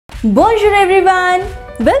Bonjour everyone!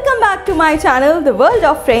 Welcome back to my channel, The World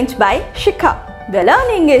of French by Shikha. The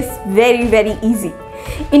learning is very easy.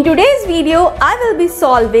 In today's video, I will be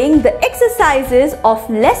solving the exercises of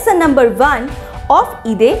lesson number 1 of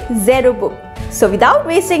Idées Zero book. So without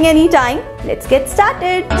wasting any time, let's get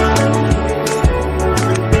started.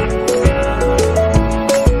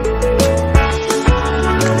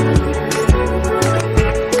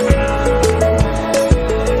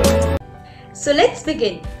 So let's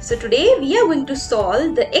begin. So today we are going to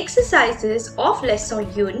solve the exercises of Leçon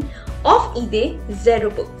 1 of Idées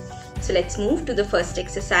Zero book. So let's move to the first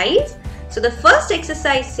exercise. So the first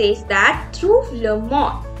exercise says that trouve le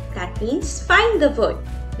mot. That means find the word.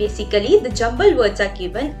 Basically the jumbled words are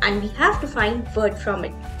given and we have to find word from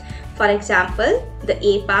it. For example, the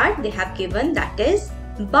A part they have given, that is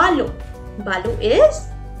ballon. Ballon is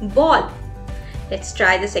ball. Let's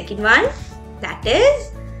try the second one. That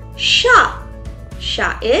is chat.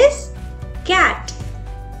 Chat is cat.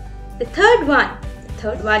 The third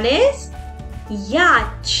one is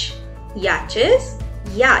yacht. Yacht is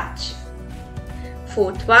yacht.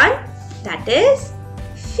 Fourth one, that is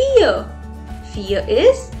fear. Fear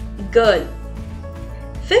is girl.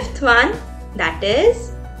 Fifth one, that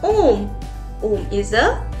is homme. Homme is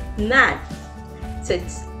a man. So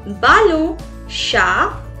it's ballon,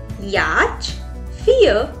 chat, yacht,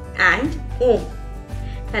 fear and homme.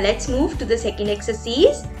 Now let's move to the second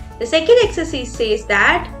exercise. The second exercise says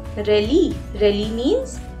that relie. Relie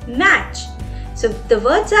means match. So the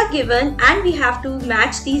words are given and we have to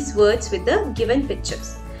match these words with the given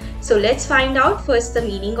pictures. So let's find out first the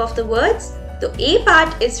meaning of the words. The A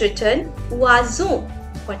part is written oiseau.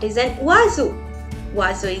 What is an oiseau?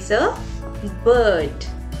 Oiseau is a bird.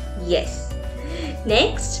 Yes.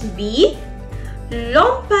 Next, B.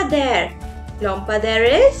 Lampadaire. Lampadaire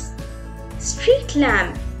is street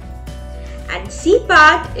lamp. And C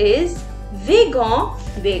part is wagon.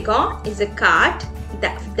 Wagon is a cart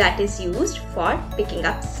that is used for picking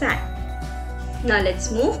up sand. Now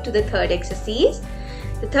let's move to the third exercise.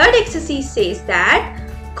 The third exercise says that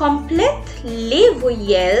complète les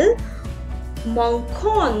voyelles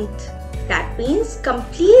manquantes. That means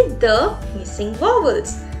complete the missing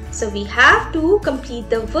vowels. So we have to complete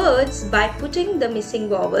the words by putting the missing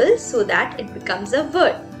vowels so that it becomes a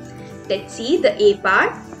word. Let's see the A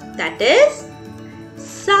part, that is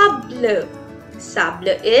sable. Sable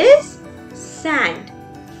is sand.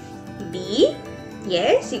 B,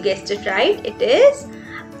 yes, you guessed it right, it is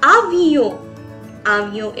avion.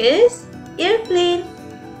 Avion is airplane.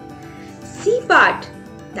 C part,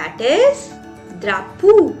 that is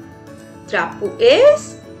drapeau. Drapeau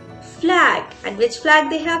is flag. And which flag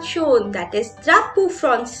they have shown? That is drapeau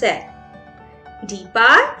français. D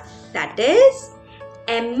part, that is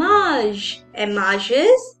image. Image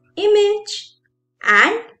is image.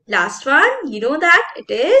 And last one, you know that it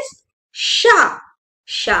is chat.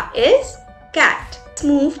 Chat is cat. Let's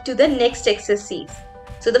move to the next exercise.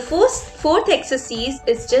 So the fourth exercise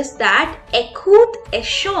is just that écoute et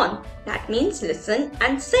chante. That means listen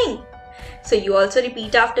and sing. So you also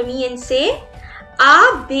repeat after me and say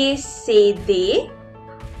A, B, C, D.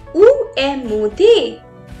 Où est mon D?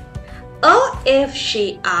 E, F,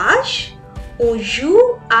 G, H. On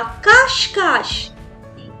joue à cache-cache.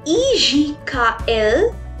 I, J, K,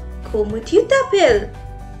 L. Comment tu t'appelles?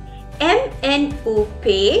 M, N, O,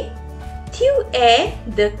 P. Tu es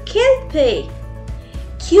de quel pays?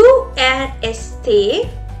 Q, R, S, T.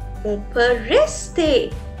 On peut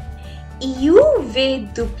rester. U, V,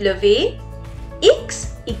 W.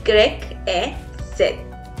 X, Y, et Z.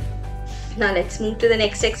 Now let's move to the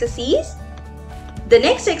next exercise. The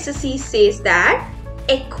next exercise says that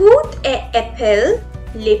écoute et appelle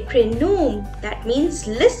les prénoms. That means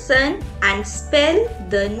listen and spell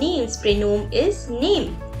the names. Prénom is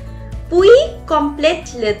name. Puis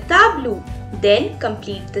complète le tableau. Then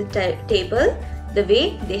complete the table the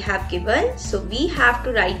way they have given. So we have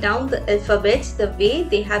to write down the alphabets the way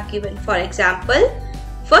they have given. For example,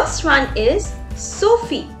 first one is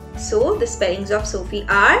Sophie. So the spellings of Sophie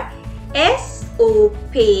are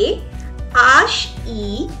S-O-P-H-E-E.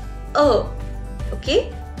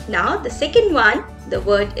 Okay. Now the second one, the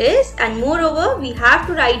word is, and moreover we have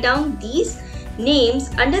to write down these names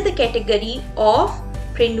under the category of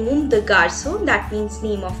prénom de garçon, that means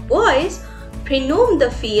name of boys, prénom de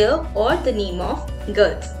fille or the name of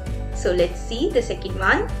girls. So let's see the second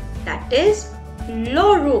one, that is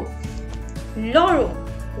Laurent. Laurent.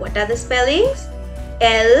 What are the spellings?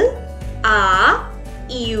 L-A-U-R-E-N-T.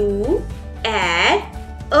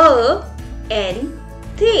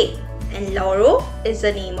 And Laurent is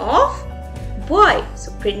the name of boy.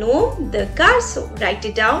 So prénom de garçon. Write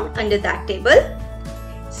it down under that table.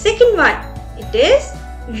 Second one, it is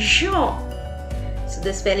Jean. So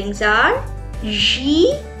the spellings are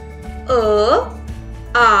G-E-R-N.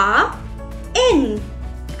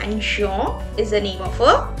 And Jean is the name of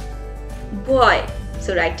a boy.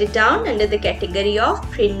 So write it down under the category of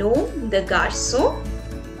prénom de garçon.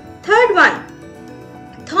 Third one,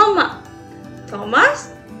 Thomas.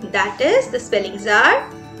 Thomas, that is, the spellings are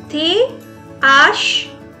T-H-O-M-A-S.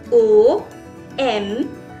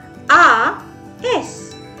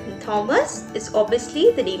 Thomas is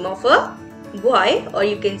obviously the name of a boy, or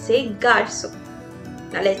you can say garçon.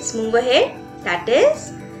 Now let's move ahead. That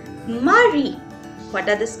is Marie. What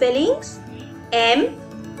are the spellings? M-A-R-E-E.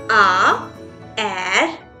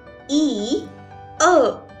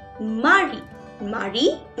 Marie.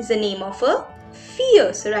 Marie is the name of a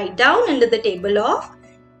fille. So write down under the table of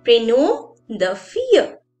prénom de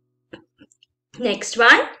fille. Next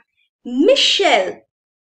one, Michel.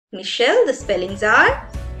 Michel, the spellings are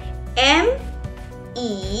M-E-C-H-E.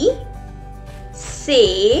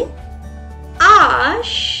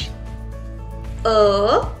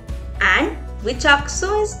 And which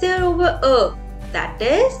accent is there over A? That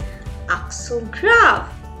is accent grave.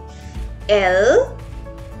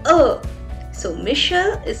 L-E. So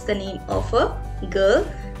Michel is the name of a girl.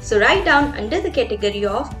 So write down under the category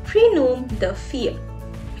of prénom de fille.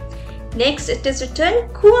 Next, it is written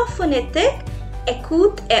quoi phonétique,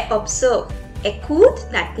 écoute et observe. Écoute,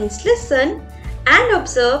 that means listen, and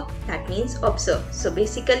observe, that means observe. So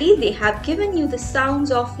basically, they have given you the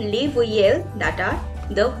sounds of les voyelles, that are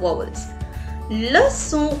the vowels.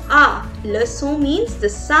 Leçon A. Leçon means the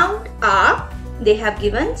sound A. They have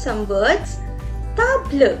given some words.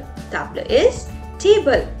 Table. Table is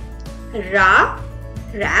table. Rat,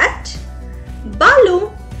 rat.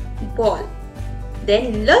 Ballon, ball.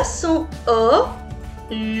 Then leçon E.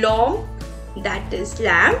 L'homme, that is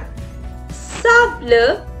lamp.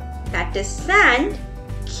 Sable, that is sand.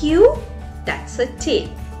 Queue, that's a tail.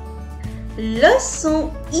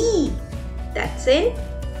 Leçon E. That's in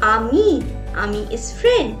ami. Ami is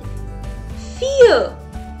friend. Fear,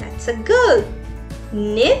 that's a girl.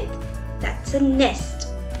 Nid, that's a nest.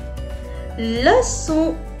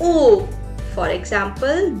 Leçon O. For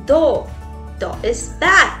example, door. Door is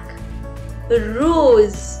back.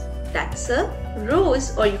 Rose, that's a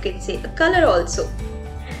rose, or you can say a color also.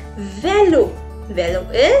 Vélo. Vélo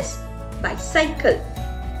is bicycle.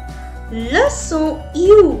 Leçon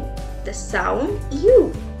U. The sound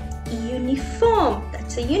U. Uniform,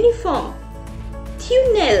 that's a uniform.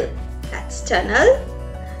 Tunnel, that's tunnel.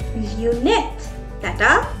 Lunettes, that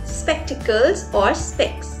are spectacles or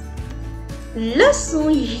specs.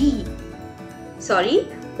 Leçon J.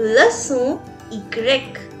 Leçon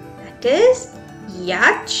Y. That is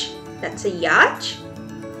yacht, that's a yacht.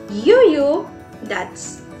 Yo-yo,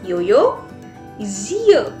 that's yo-yo.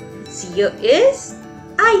 Zier. Zier is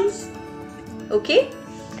eyes. Okay.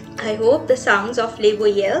 I hope the sounds of les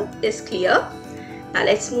voyelles is clear. Now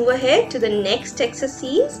let's move ahead to the next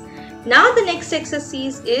exercise. Now the next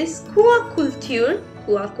exercise is quoi culture.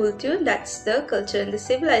 Quoi culture, that's the culture and the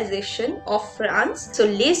civilization of France. So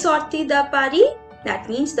les sorties de Paris, that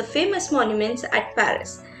means the famous monuments at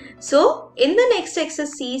Paris. So in the next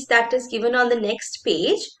exercise that is given on the next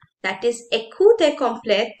page, that is écoute et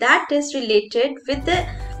complète, that is related with the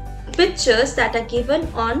pictures that are given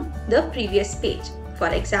on the previous page. For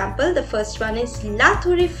example, the first one is La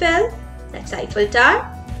Tour Eiffel, that's Eiffel Tower.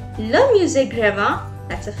 Le Musée Grévin,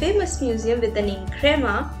 that's a famous museum with the name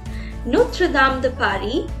Grévin. Notre Dame de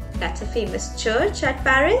Paris, that's a famous church at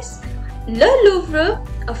Paris. Le Louvre,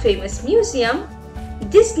 a famous museum.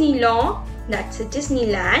 Disneyland, that's a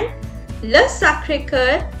Disneyland. Le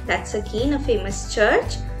Sacré-Cœur, that's again a famous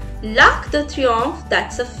church. L'Arc de Triomphe,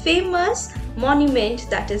 that's a famous monument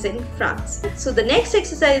that is in France. So the next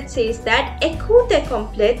exercise says that écoute et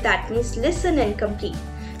complète, that means listen and complete.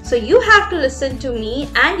 So you have to listen to me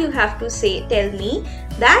and you have to tell me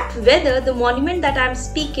that whether the monument that I am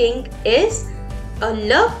speaking is a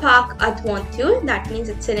Le Parc Adventure, that means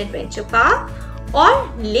it's an adventure park, or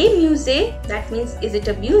Les Musées, that means is it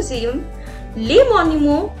a museum, Les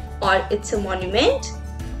Monuments, or it's a monument,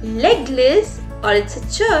 L'Église, or it's a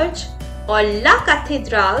church, or La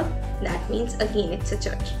Cathédrale, that means again it's a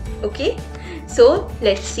church. Okay, so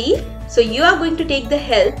let's see. So you are going to take the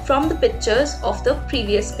help from the pictures of the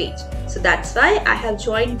previous page. So that's why I have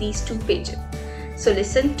joined these two pages. So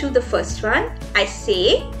listen to the first one. I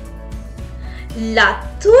say La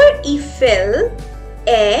Tour Eiffel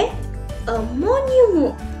est un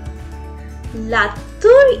monument. La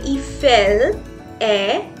Tour Eiffel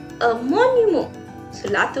est un monument. So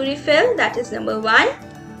La Tour Eiffel, that is number one,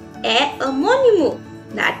 est un monument.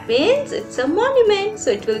 That means it's a monument.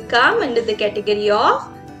 So it will come under the category of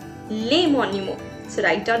les monuments. So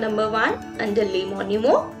write down number 1 under les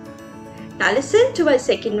monuments. Now listen to my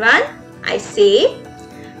second one. I say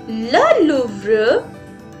le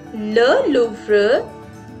Louvre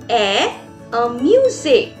est un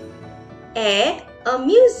musée. Est un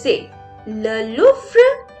musée. Le Louvre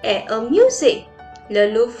est un musée.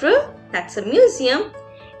 Le Louvre, that's a museum.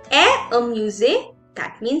 Est un musée,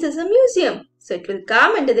 that means it's a museum. So it will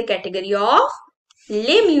come under the category of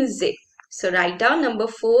les musées. So write down number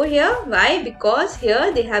 4 here. Why? Because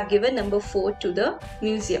here they have given number 4 to the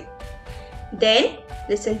museum. Then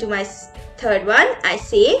listen to my third one. I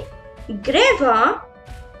say Grève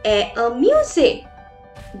est un musée.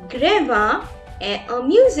 Grève est un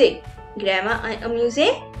musée. Grève est un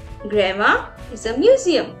musée. Grève is a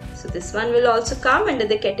museum. So this one will also come under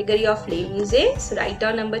the category of les musées. So write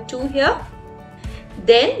down number 2 here.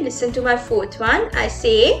 Then listen to my fourth one. I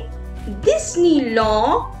say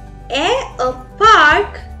Disneyland est un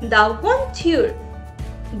parc d'aventure.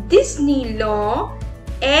 Disneyland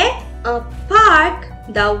est un parc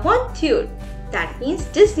d'aventure. That means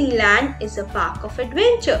Disneyland is a park of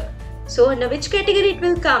adventure. So under which category it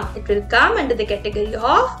will come? It will come under the category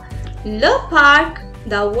of le parc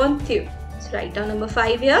d'aventure. So write down number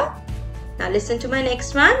 5 here. Now listen to my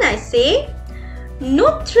next one. I say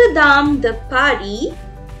Notre-Dame de Paris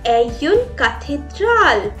est une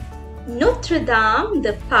cathédrale. Notre-Dame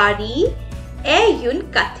de Paris est une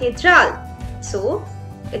cathédrale. So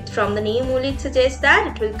from the name only it suggests that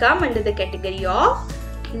it will come under the category of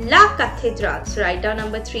la cathédrale. So write down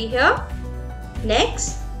number 3 here.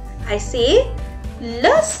 Next, I say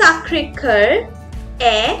le Sacré-Cœur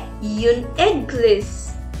est une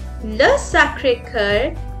église. Le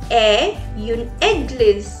Sacré-Cœur est une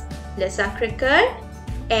église. Le Sacré-Cœur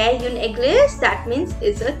est une église, that means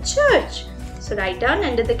is a church. So write down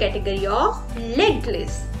under the category of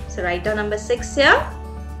l'église. So write down number 6 here.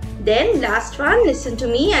 Then last one, listen to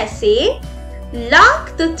me. I say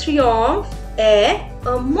l'Arc de Triomphe est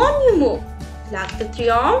un monument. L'Arc de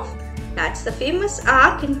Triomphe, that's the famous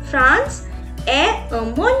arc in France, est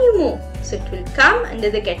un monument. So it will come under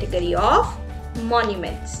the category of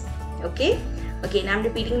monuments. Okay. Again, I'm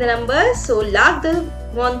repeating the numbers. So l'Arc de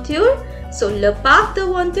Venture. So le Parc de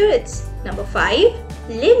Venture, it's number 5.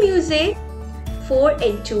 Les Musées, 4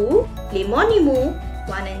 and 2. Les Monuments,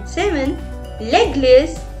 1 and 7.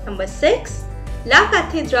 L'église, number 6. La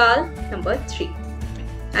Cathédrale, number 3.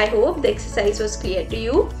 I hope the exercise was clear to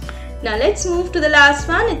you. Now let's move to the last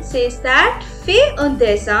one. It says that fais un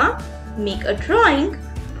dessin, make a drawing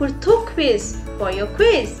pour ton quiz, for your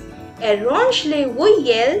quiz. Arrange les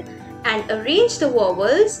voyelles and arrange the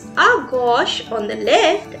vowels à gauche on the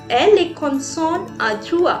left et les consonnes à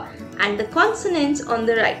droite and the consonants on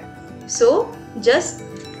the right. So just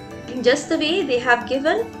the way they have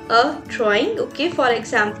given a drawing, okay, for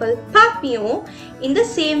example papillon, in the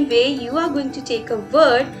same way you are going to take a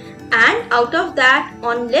word and out of that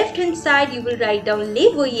on left hand side you will write down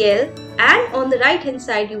les voyelles and on the right hand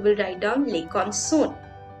side you will write down les consonnes.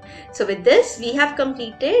 So with this we have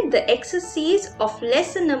completed the exercise of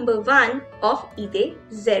lesson number 1 of Idées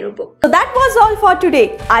 0 book. So that was all for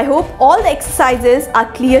today. I hope all the exercises are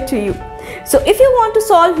clear to you. So if you want to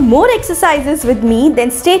solve more exercises with me, then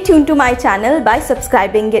stay tuned to my channel by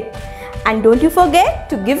subscribing it. And don't you forget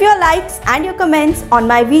to give your likes and your comments on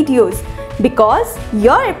my videos because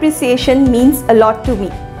your appreciation means a lot to me.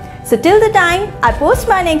 So till the time I post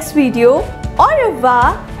my next video, au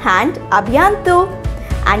revoir and à bientôt.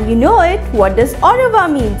 And you know it, what does au revoir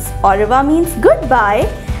means? Au revoir means goodbye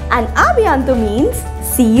and à bientôt means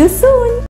see you soon.